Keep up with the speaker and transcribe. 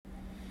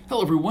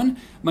Hello everyone,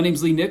 my name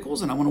is Lee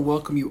Nichols and I want to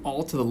welcome you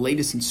all to the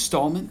latest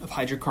installment of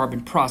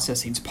Hydrocarbon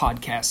Processing's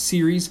podcast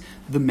series,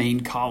 The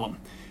Main Column.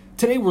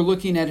 Today we're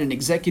looking at an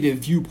executive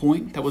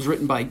viewpoint that was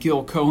written by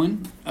Gil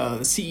Cohen,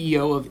 the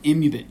CEO of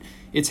Imubit.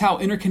 It's how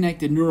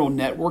interconnected neural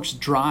networks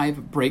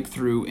drive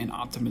breakthrough and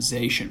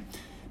optimization.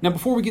 Now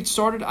before we get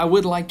started, I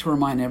would like to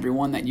remind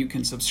everyone that you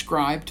can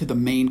subscribe to the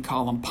Main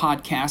Column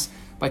podcast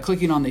by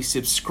clicking on the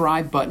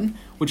subscribe button,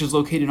 which is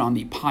located on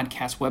the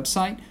podcast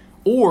website,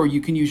 or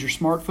you can use your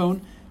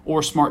smartphone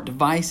or smart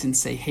device and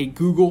say, hey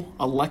Google,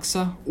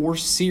 Alexa, or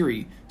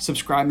Siri,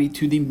 subscribe me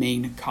to the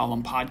Main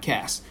Column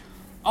podcast.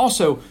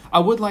 Also, I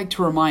would like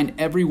to remind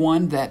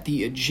everyone that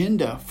the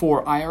agenda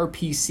for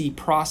IRPC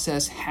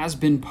process has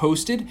been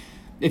posted.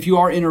 If you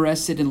are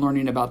interested in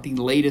learning about the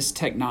latest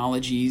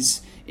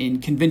technologies in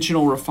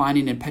conventional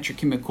refining and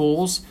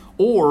petrochemicals,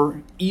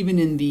 or even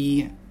in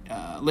the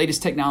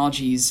latest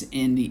technologies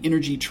in the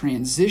energy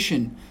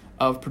transition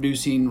of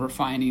producing,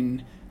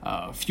 refining,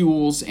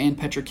 fuels and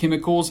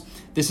petrochemicals,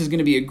 this is going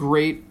to be a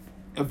great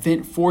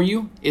event for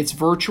you. It's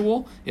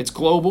virtual, it's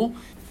global,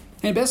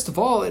 and best of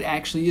all, it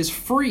actually is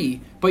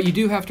free, but you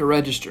do have to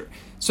register.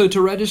 So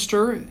to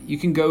register, you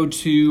can go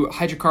to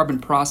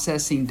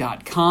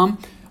hydrocarbonprocessing.com.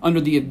 Under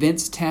the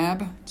events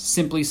tab,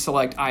 simply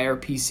select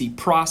IRPC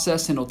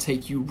process and it'll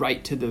take you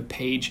right to the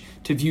page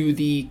to view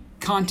the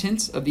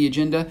contents of the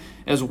agenda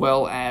as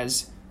well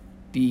as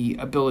the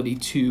ability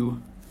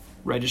to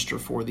register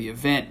for the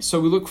event.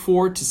 So we look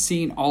forward to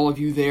seeing all of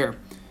you there.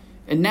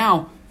 And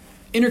now,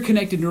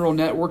 interconnected neural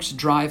networks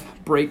drive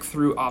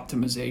breakthrough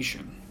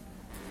optimization.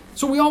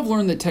 So we all have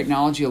learned that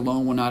technology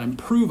alone will not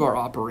improve our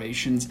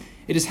operations.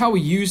 It is how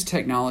we use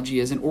technology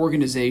as an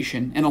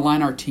organization and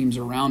align our teams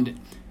around it.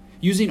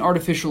 Using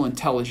artificial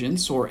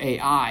intelligence, or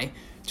AI,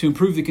 to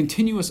improve the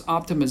continuous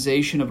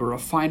optimization of a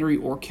refinery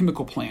or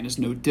chemical plant is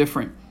no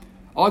different.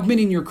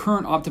 Augmenting your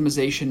current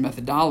optimization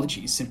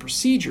methodologies and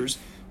procedures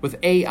with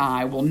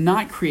AI will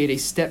not create a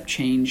step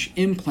change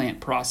in-plant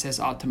process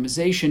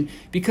optimization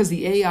because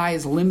the AI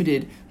is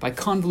limited by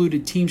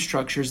convoluted team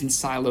structures and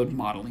siloed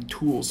modeling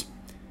tools.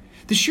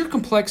 The sheer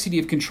complexity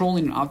of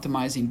controlling and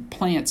optimizing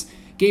plants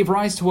gave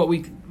rise to what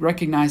we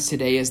recognize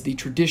today as the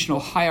traditional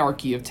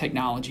hierarchy of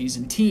technologies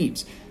and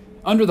teams.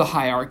 Under the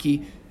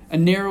hierarchy, a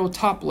narrow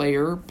top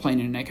layer,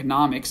 planning and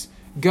economics,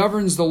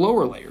 governs the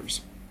lower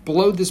layers.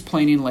 Below this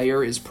planning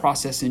layer is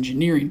process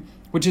engineering,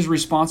 which is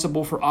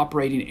responsible for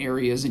operating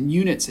areas and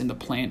units in the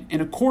plant in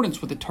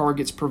accordance with the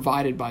targets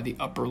provided by the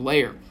upper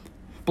layer.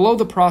 Below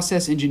the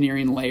process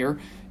engineering layer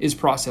is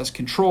process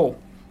control.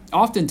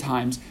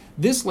 Oftentimes,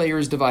 this layer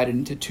is divided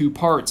into two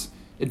parts: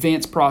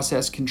 advanced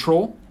process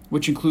control,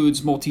 which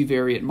includes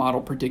multivariate model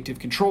predictive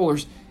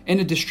controllers, and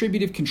a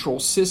distributive control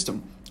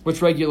system,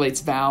 which regulates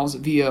valves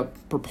via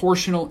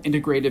proportional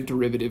integrative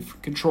derivative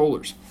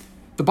controllers.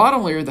 The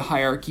bottom layer of the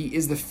hierarchy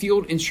is the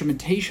field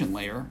instrumentation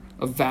layer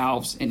of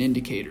valves and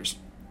indicators.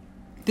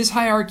 This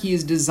hierarchy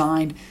is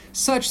designed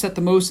such that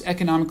the most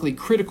economically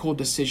critical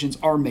decisions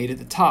are made at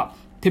the top,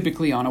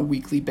 typically on a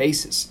weekly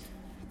basis.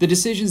 The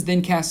decisions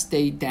then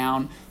cascade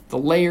down the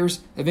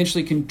layers,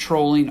 eventually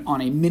controlling on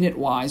a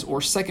minute-wise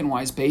or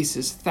second-wise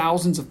basis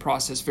thousands of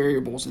process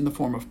variables in the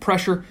form of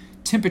pressure,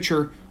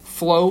 temperature,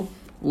 flow,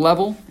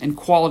 level, and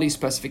quality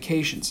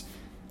specifications.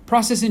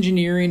 Process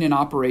engineering and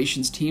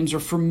operations teams are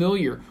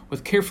familiar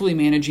with carefully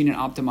managing and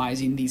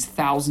optimizing these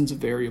thousands of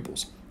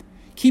variables.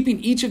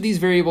 Keeping each of these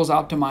variables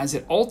optimized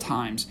at all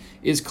times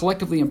is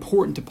collectively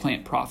important to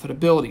plant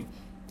profitability.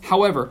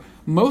 However,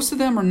 most of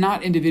them are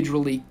not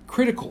individually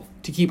critical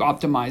to keep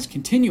optimized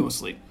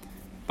continuously.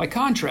 By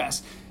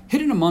contrast,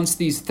 hidden amongst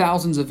these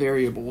thousands of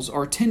variables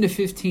are 10 to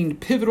 15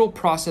 pivotal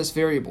process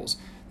variables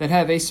that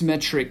have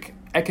asymmetric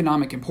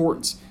economic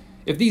importance.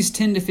 If these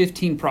 10 to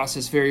 15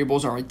 process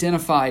variables are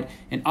identified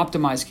and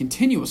optimized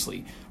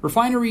continuously,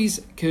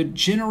 refineries could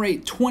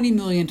generate $20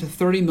 million to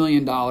 $30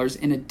 million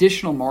in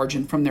additional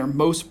margin from their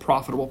most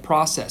profitable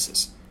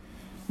processes.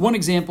 One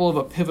example of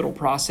a pivotal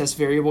process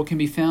variable can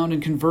be found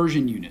in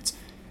conversion units.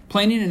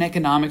 Planning and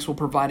economics will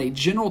provide a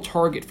general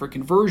target for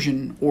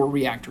conversion or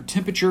reactor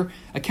temperature,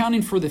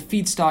 accounting for the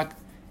feedstock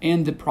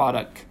and the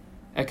product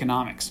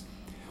economics.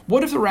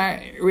 What if the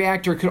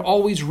reactor could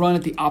always run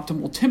at the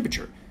optimal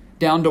temperature,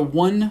 down to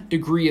 1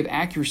 degree of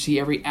accuracy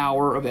every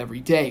hour of every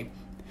day?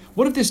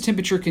 What if this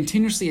temperature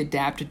continuously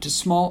adapted to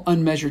small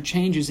unmeasured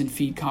changes in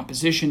feed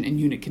composition and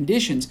unit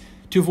conditions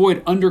to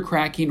avoid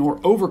undercracking or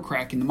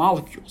overcracking the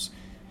molecules?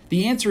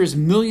 The answer is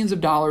millions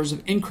of dollars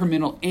of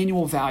incremental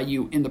annual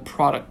value in the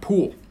product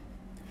pool.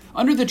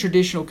 Under the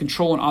traditional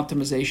control and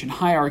optimization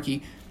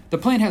hierarchy, the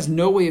plant has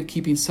no way of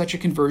keeping such a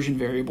conversion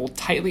variable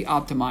tightly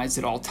optimized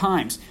at all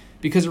times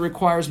because it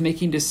requires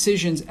making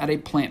decisions at a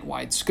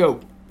plant-wide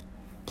scope.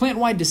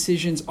 Plant-wide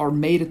decisions are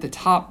made at the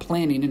top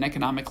planning and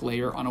economic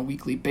layer on a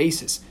weekly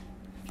basis.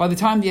 By the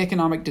time the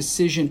economic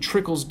decision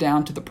trickles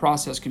down to the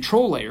process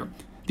control layer,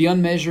 the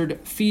unmeasured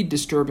feed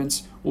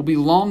disturbance will be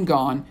long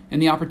gone and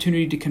the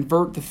opportunity to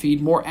convert the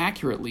feed more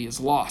accurately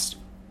is lost.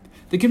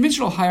 The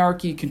conventional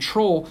hierarchy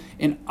control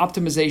and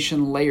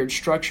optimization layered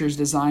structure is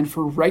designed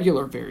for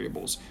regular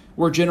variables,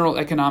 where general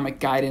economic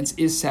guidance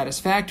is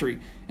satisfactory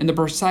and the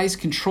precise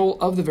control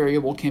of the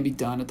variable can be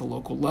done at the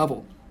local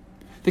level.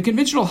 The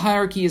conventional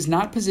hierarchy is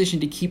not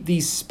positioned to keep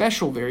these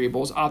special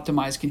variables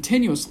optimized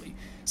continuously,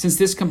 since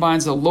this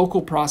combines the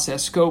local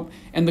process scope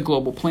and the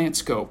global plant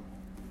scope.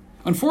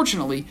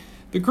 Unfortunately,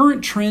 the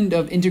current trend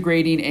of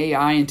integrating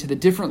AI into the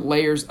different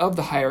layers of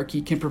the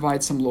hierarchy can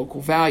provide some local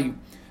value,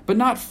 but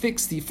not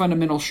fix the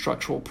fundamental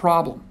structural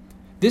problem.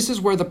 This is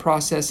where the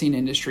processing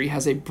industry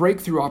has a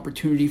breakthrough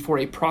opportunity for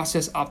a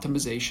process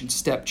optimization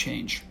step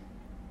change.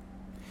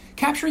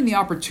 Capturing the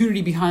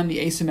opportunity behind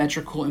the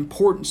asymmetrical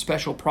important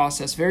special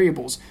process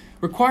variables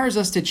requires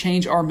us to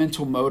change our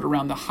mental mode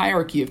around the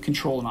hierarchy of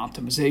control and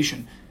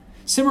optimization.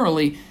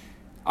 Similarly,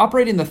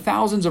 operating the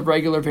thousands of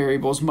regular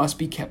variables must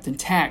be kept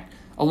intact,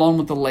 along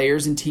with the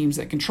layers and teams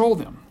that control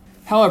them.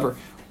 However,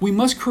 we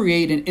must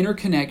create an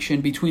interconnection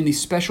between these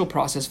special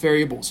process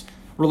variables,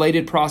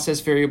 related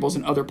process variables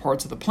in other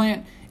parts of the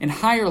plant, and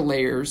higher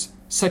layers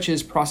such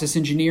as process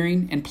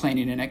engineering and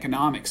planning and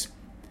economics.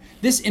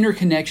 This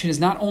interconnection is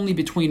not only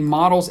between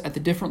models at the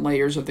different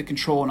layers of the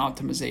control and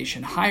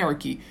optimization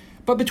hierarchy,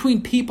 but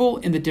between people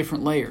in the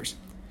different layers.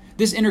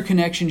 This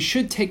interconnection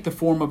should take the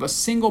form of a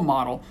single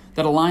model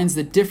that aligns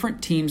the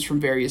different teams from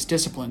various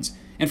disciplines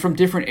and from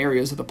different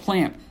areas of the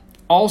plant,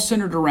 all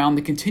centered around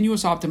the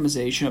continuous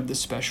optimization of the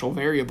special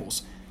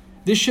variables.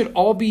 This should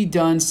all be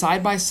done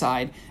side by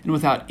side and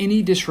without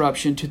any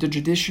disruption to the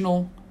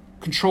traditional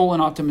control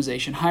and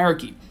optimization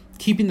hierarchy,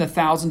 keeping the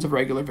thousands of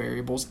regular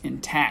variables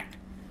intact.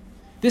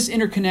 This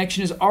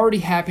interconnection is already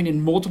happening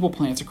in multiple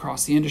plants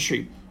across the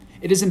industry.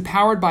 It is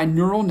empowered by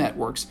neural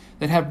networks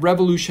that have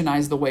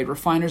revolutionized the way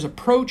refiners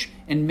approach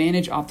and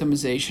manage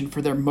optimization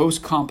for their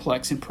most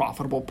complex and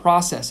profitable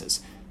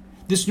processes.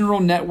 This neural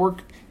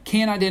network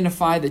can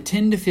identify the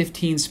 10 to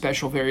 15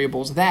 special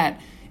variables that,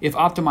 if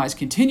optimized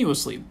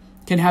continuously,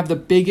 can have the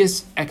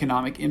biggest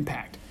economic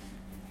impact.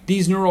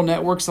 These neural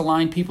networks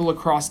align people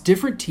across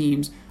different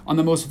teams on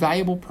the most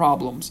valuable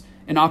problems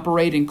and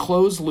operate in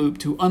closed loop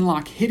to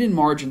unlock hidden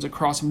margins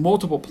across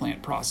multiple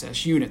plant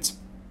process units.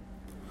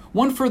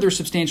 One further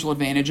substantial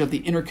advantage of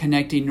the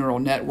interconnecting neural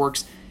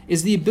networks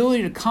is the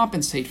ability to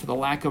compensate for the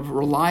lack of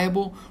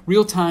reliable,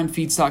 real-time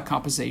feedstock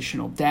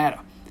compositional data.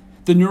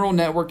 The neural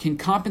network can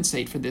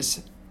compensate for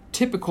this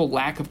typical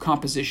lack of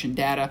composition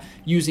data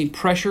using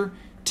pressure,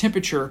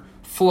 temperature,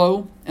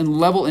 flow, and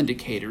level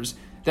indicators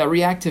that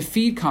react to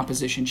feed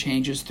composition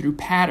changes through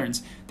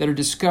patterns that are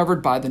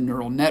discovered by the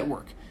neural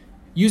network.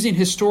 Using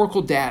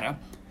historical data,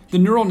 the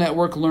neural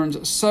network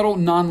learns subtle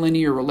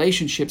nonlinear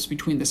relationships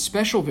between the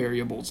special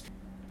variables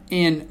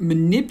and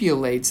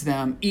manipulates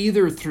them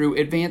either through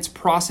advanced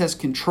process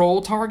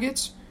control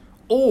targets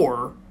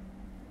or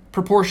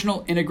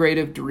proportional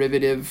integrative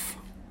derivative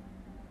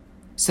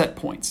set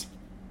points.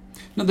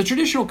 Now, the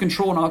traditional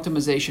control and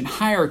optimization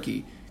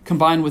hierarchy,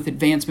 combined with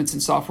advancements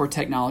in software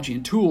technology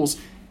and tools,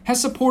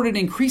 has supported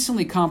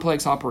increasingly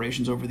complex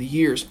operations over the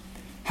years.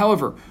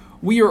 However,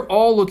 we are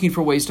all looking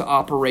for ways to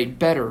operate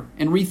better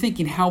and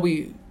rethinking how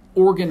we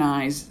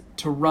organize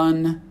to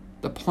run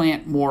the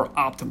plant more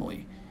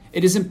optimally.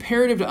 It is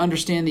imperative to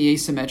understand the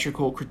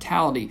asymmetrical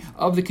criticality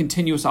of the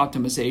continuous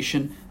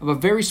optimization of a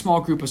very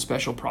small group of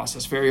special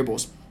process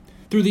variables.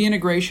 Through the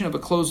integration of a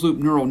closed-loop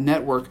neural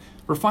network,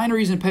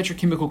 refineries and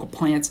petrochemical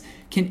plants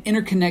can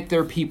interconnect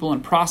their people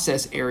and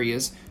process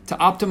areas to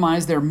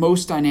optimize their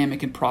most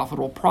dynamic and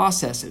profitable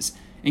processes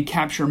and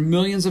capture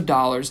millions of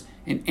dollars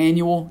in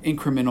annual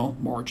incremental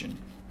margin.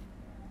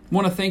 I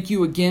want to thank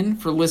you again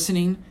for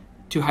listening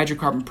to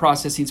Hydrocarbon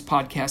Processing's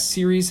podcast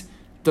series,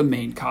 The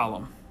Main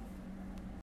Column.